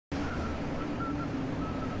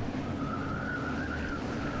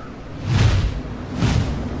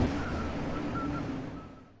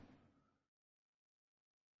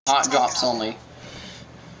Hot drops only.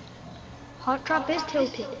 Hot drop is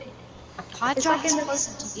tilted. Hot drop is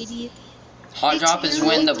close, you idiot. Hot drop is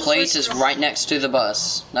when the place is right next to the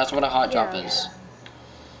bus. That's what a hot drop is.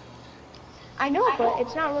 I know, but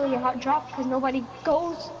it's not really a hot drop because nobody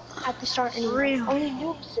goes at the start anymore. Really? Only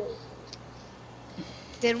noobs do.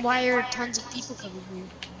 Then why are tons of people coming here?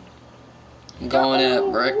 I'm going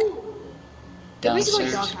at brick. Yeah, we can go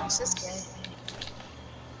Downstairs. doghouse, this guy.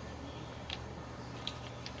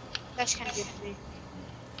 That's kind of good for me.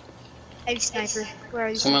 Heavy sniper, where are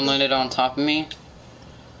you? Someone landed on top of me.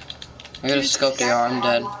 I got a scope AR, I'm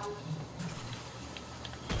dead.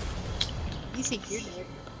 You think you're dead?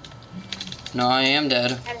 No, I am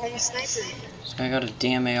dead. Had a heavy sniper. I got a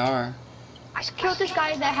damn AR. I killed this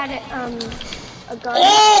guy that had a gun.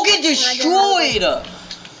 Oh, get destroyed!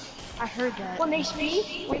 I heard that. 1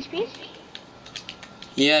 HP? 1 HP?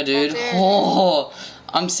 Yeah, dude. Oh,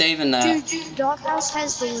 I'm saving that. Dude, doghouse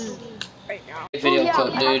has the loot right now. Video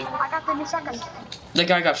clip, dude. I got the second. The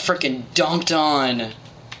guy got freaking dunked on.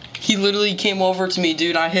 He literally came over to me,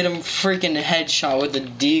 dude. I hit him freaking headshot with a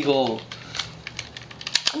deagle.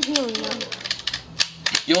 I'm healing now.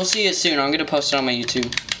 You'll see it soon. I'm gonna post it on my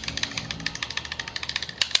YouTube.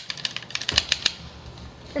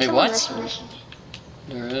 There's Wait, what? someone rushing me.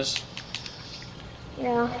 There is.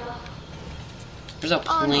 Yeah. There's a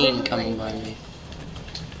plane coming by me.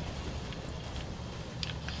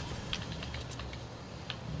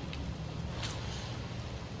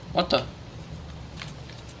 What the?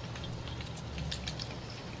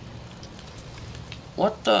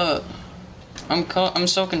 What the? I'm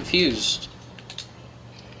so confused.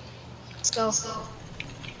 Let's go.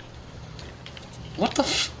 What the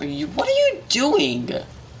f are you? What are you doing?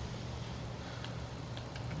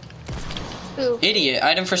 Who? Idiot.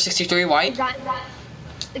 Item for 63 white.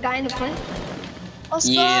 The guy in the plane? Let's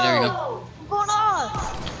Yeah, go. there you go. What's going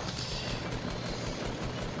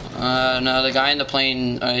on? No, the guy in the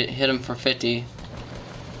plane, hit him for 50.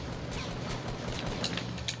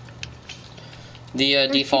 The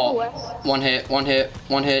default. One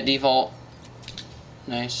hit, default.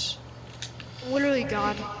 Nice. Literally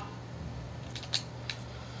God.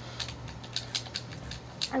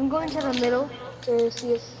 I'm going to the middle to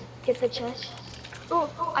see if get the chest. Oh,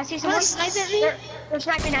 I see someone. Snipe at me? They're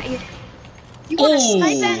sniping at you. You wanna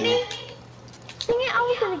snipe at me? Dang it, I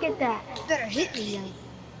was gonna get that. You better hit me then.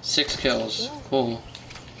 6 kills. Cool.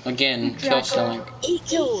 Again, kill stealing. 8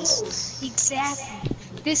 kills. Exactly.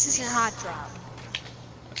 This is a hot drop.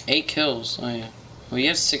 8 kills. Oh yeah. Well, you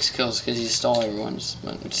have 6 kills because you stole everyone's.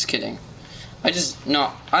 But I'm just kidding.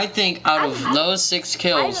 I think out of those 6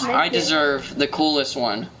 kills, I deserve the coolest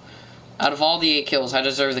one. Out of all the 8 kills, I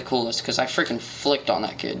deserve the coolest because I freaking flicked on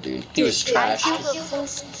that kid, dude. He was trash.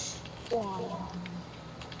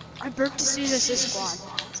 I burped as soon as this squad,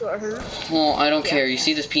 so it hurt. Well, I don't care. You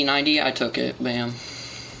see this P90? I took it. Bam.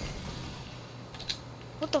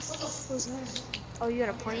 What the fuck was that? Oh, you got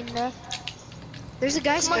a plane left? There's a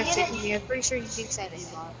guy spectating me. I'm pretty sure he thinks that is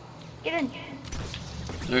bot. Get in.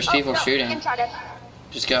 There's people shooting. Inside it.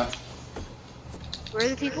 Just go. Where are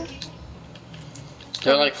the people?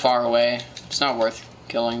 They're like far away. It's not worth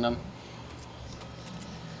killing them.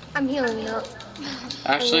 I'm healing up.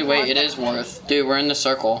 Actually, wait, it is worth. Dude, we're in the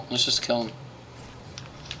circle. Let's just kill them.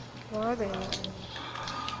 Where are they?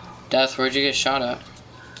 Death, where'd you get shot at?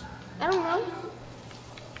 I don't know.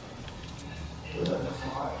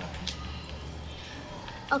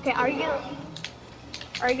 Okay, are you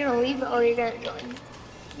gonna leave or are you gonna join?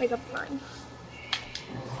 Make up your mind.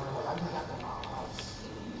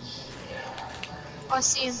 Oh, I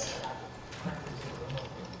see him.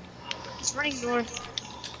 He's running north.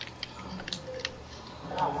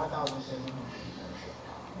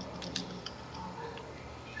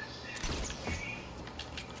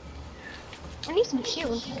 I need some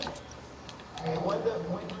shield.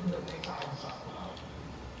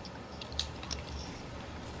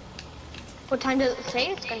 What time does it say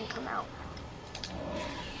it's gonna come out?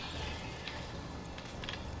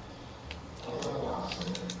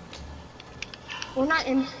 We're not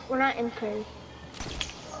in Prairie.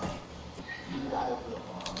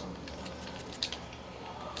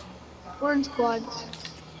 We're in squads.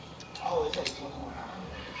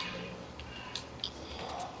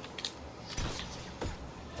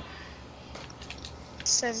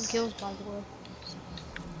 7 kills, by the way.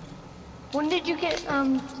 When did you get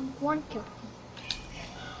 1 kill?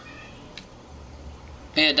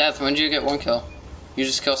 Hey, Death, when did you get 1 kill? You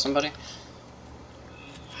just kill somebody?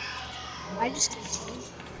 I just killed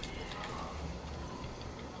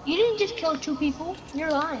 2. You didn't just kill 2 people.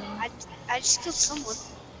 You're lying. I just killed someone.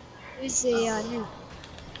 It was a noob.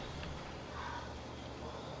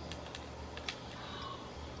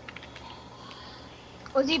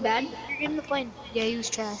 Was he bad? You're in the plane. Yeah, he was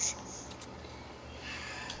trash.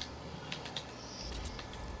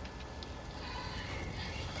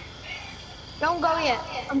 Don't go yet.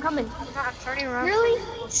 I'm coming. I'm turning around. Really?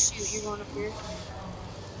 Oh shoot, you're going up here.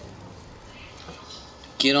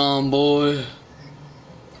 Get on, boy.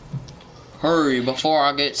 Hurry before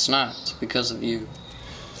I get sniped because of you.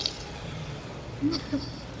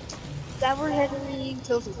 That we're heading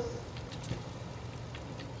tilted.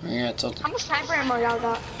 Yeah, tilted. How much sniper ammo y'all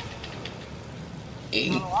got?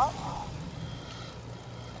 8.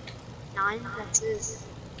 9, that's it.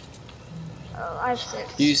 Oh, I have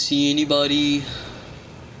 6. You see anybody?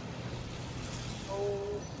 Oh.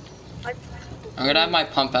 I'm gonna have my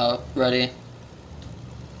pump out ready.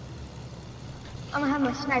 I'm gonna have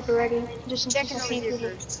my sniper ready, just in Checking case I over see here people.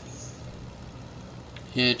 first.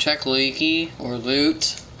 Yeah, check leaky or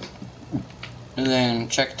loot. And then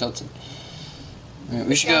check tilted. Alright,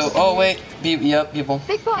 we should go. Oh, wait. Yep, people.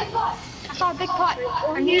 Big pot! I saw a big pot.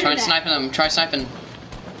 I needed Try that. sniping them. Try sniping.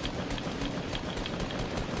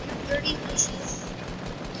 30.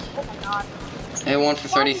 Oh my god. Hit one for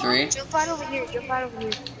 33. Jump out over here, jump out over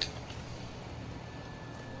here.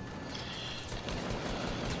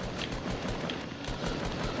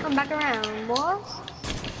 Come back around, boys.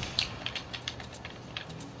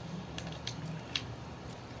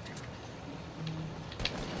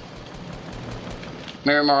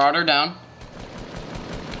 Mirror Marauder down.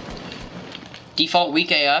 Default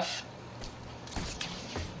weak AF.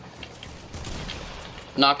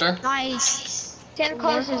 Knocked her. Nice. Santa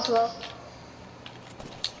Claus is low.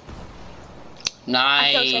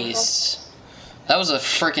 Nice. That was a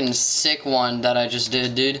freaking sick one that I just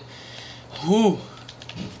did, dude. Whew.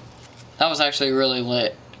 That was actually really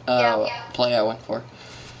lit play I went for.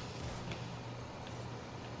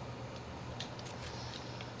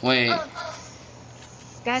 Wait.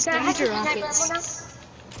 Guys, Can I can have use your your sniper rockets. ammo now?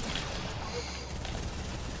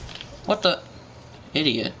 What the?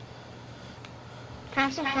 Idiot. Can I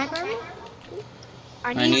have some sniper ammo?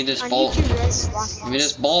 I need this bolt. Need your res rockets. Give me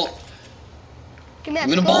this bolt. Give me that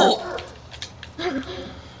Give me the score. bolt.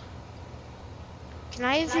 Can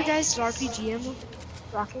I have your guys' RPG ammo?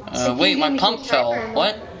 Rockets? Wait, my Give me pump some fell. sniper ammo.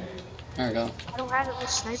 What? There we go. I don't have it with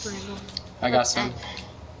sniper ammo. I got some.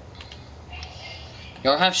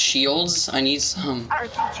 Y'all have shields? I need some.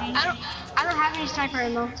 RPG. I don't have any sniper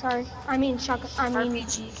ammo. Sorry. I mean shotgun. I mean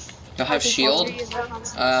RPG. Y'all have shield?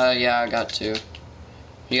 Yeah, I got 2.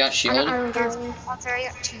 You got shield? I don't got one. Monster, I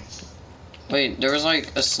got 2. Wait, there was like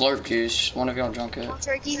a slurp juice. One of y'all drunk it.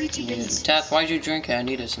 Monster, I gave you 2 Yeah. minis. Tath, why'd you drink it? I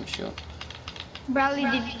needed some shield. Bradley,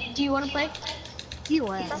 do you want to play? He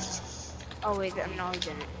left. Oh wait, no, he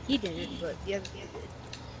didn't. He didn't, but the other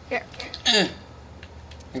guy did. Here.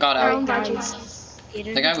 I got Our own out. budgets.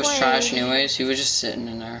 The guy was trash anyways. He was just sitting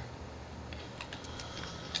in there.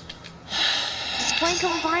 There's a plane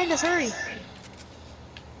coming behind us, hurry.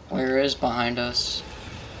 Where is behind us?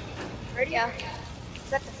 Ready? Yeah.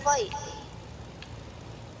 Got the fight.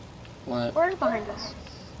 What? Where's behind us?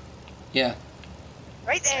 Yeah.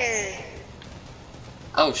 Right there.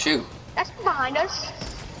 Oh shoot. That's behind us.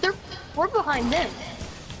 We're behind them.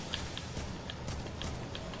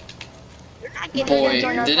 They're not getting Boy,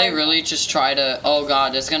 join our did they fight. really just try to... Oh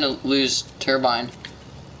god, it's gonna lose turbine.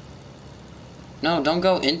 No, don't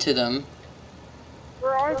go into them.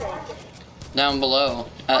 Where are they? Down below.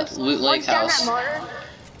 At Loot Lake One's down House. that mortar.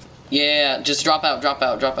 Yeah, just drop out, drop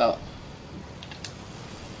out, drop out.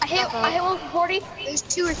 I hit one for 40. There's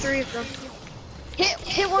 2 or 3 of them.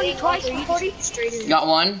 Hit one twice for 40. Straight in. Got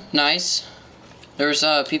one, nice. There's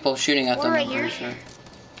people shooting at One them, right I'm pretty here. sure.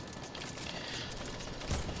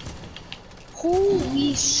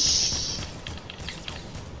 Holy sh!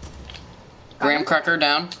 Graham cracker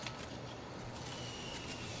down.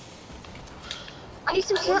 I need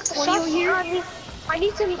some shots here. I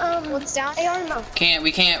need some One's down. AR ammo.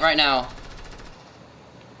 We can't right now.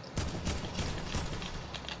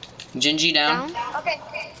 Gingy down. Down. Okay.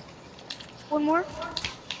 One more.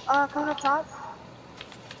 Coming up top.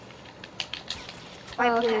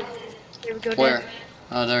 Okay. There we go. Where? Down.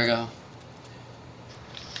 Oh, there we go.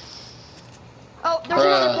 Oh, there's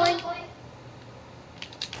Bruh. another plane.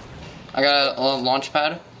 I got a launch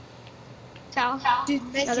pad. South. Dude,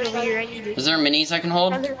 medkit over here. I need it. Is there minis I can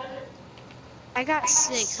hold? Another. I got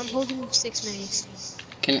 6. I'm holding 6 minis.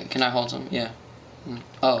 Can I hold some? Yeah.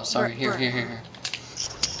 Oh, sorry. Here.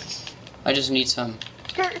 I just need some.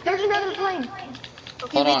 There's another plane.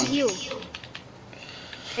 Okay, Hold wait on. to heal.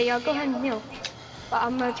 Hey, y'all go ahead and heal. But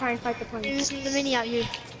I'm gonna try and fight the plane. There's the mini out here.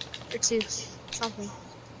 Or 2. Something.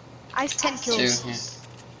 I have 10 kills. 2. Yeah.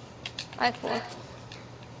 I have 4.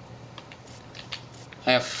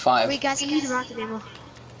 I have 5. Wait, guys, I need rocket ammo.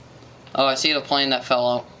 Oh, I see the plane that fell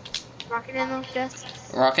out. Rocket ammo,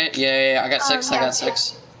 Death? Rocket? Yeah. I got 6. I Yeah. got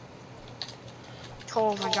 6.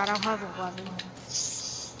 Oh my god, I'll have 11.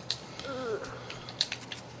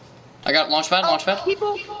 I got launch pad. Launch pad.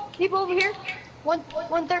 People over here.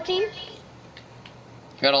 113.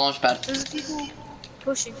 I got a launch pad. There's people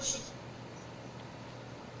pushing.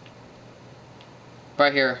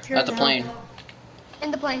 Right here at the plane.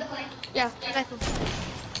 In the plane. Yeah. Exactly.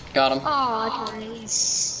 Got him. Oh,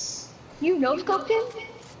 Nice. you no scoped him?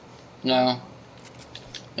 No.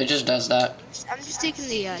 It just does that. I'm just taking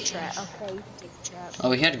the trap. Okay, you can take the trap. Oh,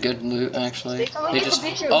 we had good loot actually. Oh, They get just. the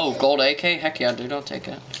picture. Oh, gold AK. Heck yeah, dude. I'll take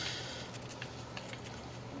it.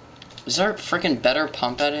 Is there a freaking better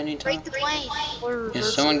pump at any time? Break the plane. Or Yeah,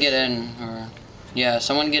 someone get in, or yeah,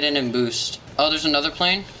 someone get in and boost. Oh, there's another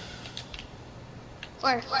plane.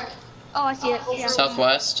 Where? Oh, I see it. Yeah.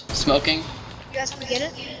 Southwest, smoking. You guys want to get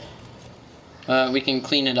it? We can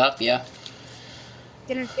clean it up. Yeah.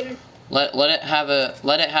 Get in. Let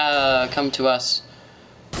it come to us.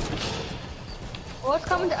 Well, it's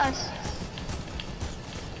coming to us.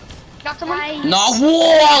 Knock someone. Nice. No,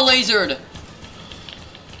 whoa, lasered.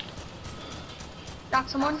 Knock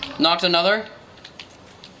someone. Knocked another.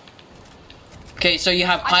 Okay, so you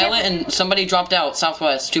have pilot and somebody dropped out.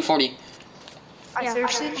 Southwest, 240. Yeah.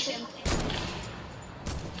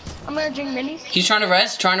 I'm gonna drink minis. He's trying to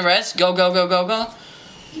res. Go.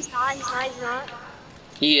 He's not.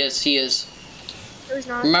 He is. No, he's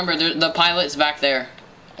not. Remember, the pilot's back there.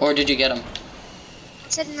 Or did you get him? I'm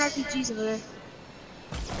setting RPGs over there.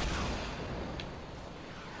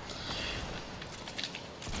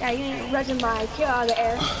 Yeah, you resin my kill out of the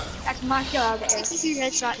air. That's my kill out of the air. 63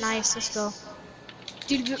 headshot, nice, let's go.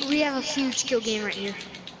 Dude, we have a huge kill game right here.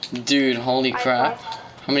 Dude, holy crap.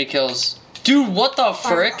 How many kills? Dude, what the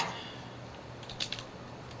frick?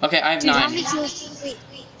 Okay, I have Dude, 9. how many kills? Wait.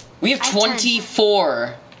 We have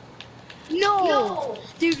 24. No!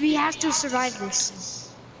 Dude, we have to survive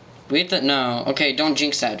this. We have to, no. Okay, don't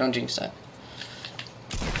jinx that. Okay,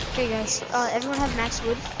 guys. Everyone have max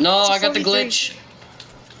wood? No, It's a I got the 4v3. glitch.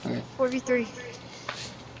 Okay. 4v3.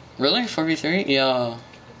 Really? 4v3? Yeah.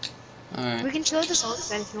 Alright. We can chill this all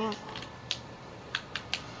bed if you want.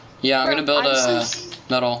 Yeah, I'm gonna build a Honestly,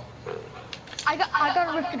 metal. I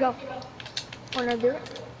got a rift to go. Wanna do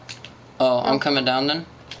it? Oh, I'm coming down then?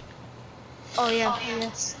 Oh, yeah,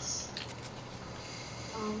 yes.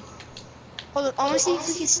 Hold on, I wanna see if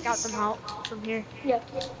we can scout them out from here. Yeah.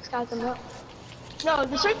 Scout them up. No,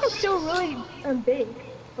 the circle's still really big.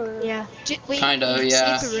 For... Yeah. Wait, Kinda,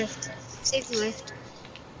 yeah. Save the rift. Save the rift.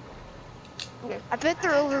 Okay. I bet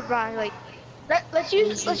they're over by, like... Let's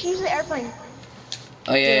use the airplane.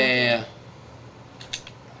 Oh, yeah.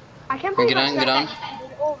 I can't Here, believe get on.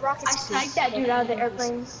 Oh, I rockets. sniped that dude out of the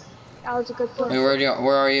airplane. That was a good play. Wait,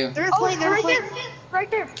 where are you? They're Oh, playing, they're right playing. there! Right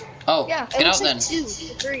there! Oh, Yeah. get out then.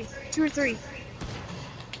 Like 2 or 3.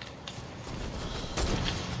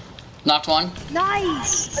 Knocked one.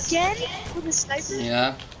 Nice! Again? With a sniper?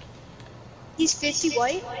 Yeah. He's 50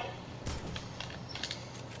 white?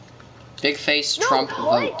 Big face No, Trump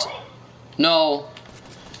what? vote. No.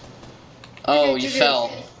 Oh, Okay, you you're fell.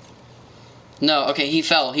 good. No, okay, he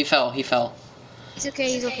fell. He's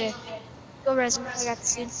okay. Go res him. I got the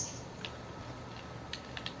seed.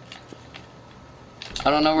 I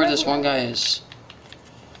don't know where this one guy is.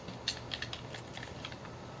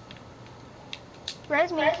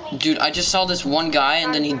 Res me. Dude, I just saw this one guy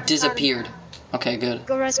and then he disappeared. Okay, good.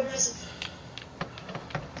 Go res him.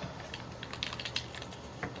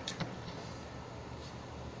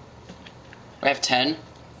 I have 10.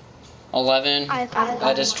 11. I have 5.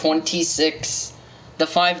 That is 26. The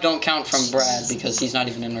 5 don't count from Brad because he's not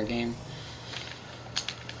even in our game.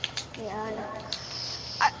 Yeah, I know.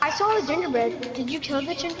 I saw the gingerbread. Did you kill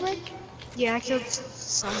the gingerbread? Yeah, I killed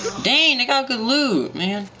someone. Dang, they got good loot,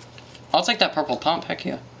 man. I'll take that purple pump, heck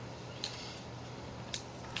yeah.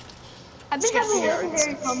 I've been having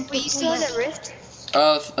legendary pump. Wait, you still have that rift?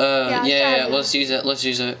 Yeah, let's use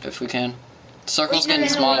it if we can. The circle's Wait, no,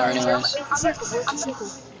 getting no, no, smaller no, no. anyways. Wait, the circle.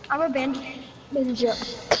 I'm a bandage up.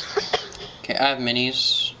 Okay, I have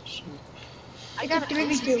minis. I got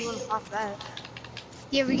 3v2 off that.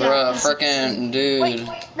 Yeah, we Bruh, got frickin' dude. Wait,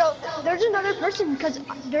 no, there's another person because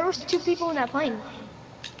there was 2 people in that plane.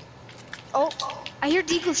 Oh, I hear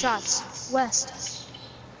deco shots. West.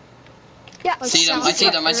 Yeah. Like See them, I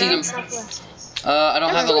see them. southwest. I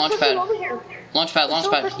don't have a launch pad. Over here. Launch pad.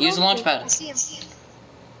 Use the launch I pad. see him.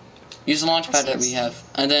 Use the launch pad that we have.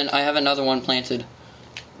 And then I have another one planted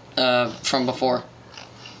from before.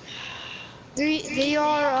 They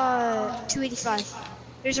are 285.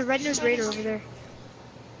 There's a red-nosed raider over there.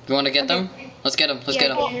 You want to get them? Let's get them. Let's get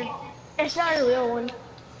them. Here. It's not a real one.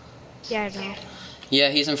 Yeah, I know. Yeah,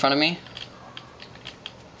 he's in front of me.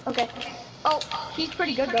 Okay. Oh, he's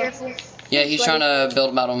pretty good though. Careful. Yeah, he's trying to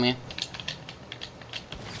build battle me.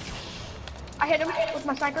 I hit him with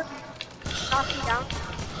my sniper. Knock him down.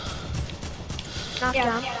 Knock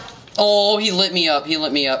down. Oh, he lit me up. He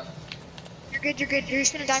lit me up. You're good, you're good. You're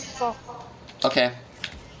just gonna die from fall. Okay.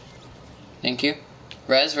 Thank you.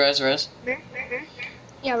 Res. Here?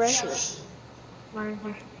 Yeah, right. Sure. Come on in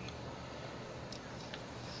here.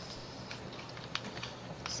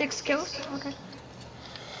 6 kills. Okay.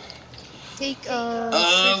 Take,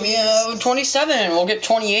 Yeah, 27. We'll get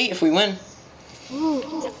 28 if we win.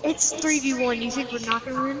 Ooh, it's 3v1. You think we're not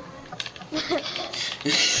gonna win?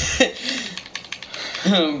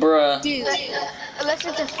 Bruh. Dude, Unless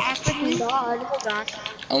it's a freaking god. hold on.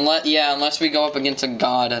 Unless we go up against a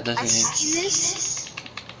god at this I game. see this.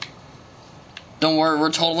 Don't worry,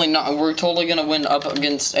 we're totally gonna win up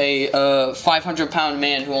against a 500-pound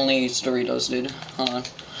man who only eats Doritos, dude. Hold on.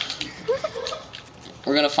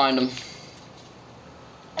 We're gonna find him.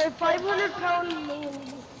 A 500-pound man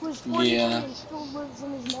who's 40 Yeah. and still lives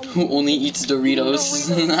in his mom. Who only eats Doritos.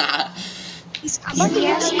 I'm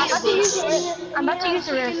about to use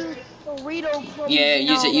the rest. Dorito from Yeah,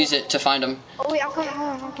 use it to find him. Oh wait, I'm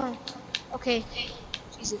coming. Okay.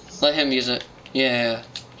 Jesus. Let him use it. Yeah.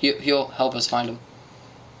 He'll help us find him.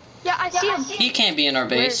 Yeah, I see him. He can't be in our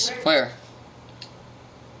base. Where?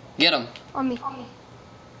 Get him. On me.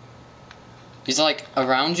 He's like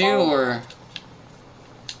around you or?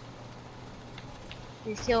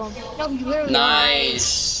 You kill him. No, you literally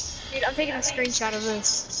Nice. Dude, I'm taking a screenshot of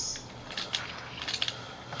this.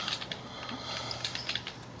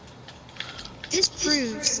 This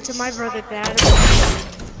proves to my brother that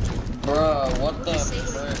Bruh, what the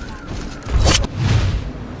frick?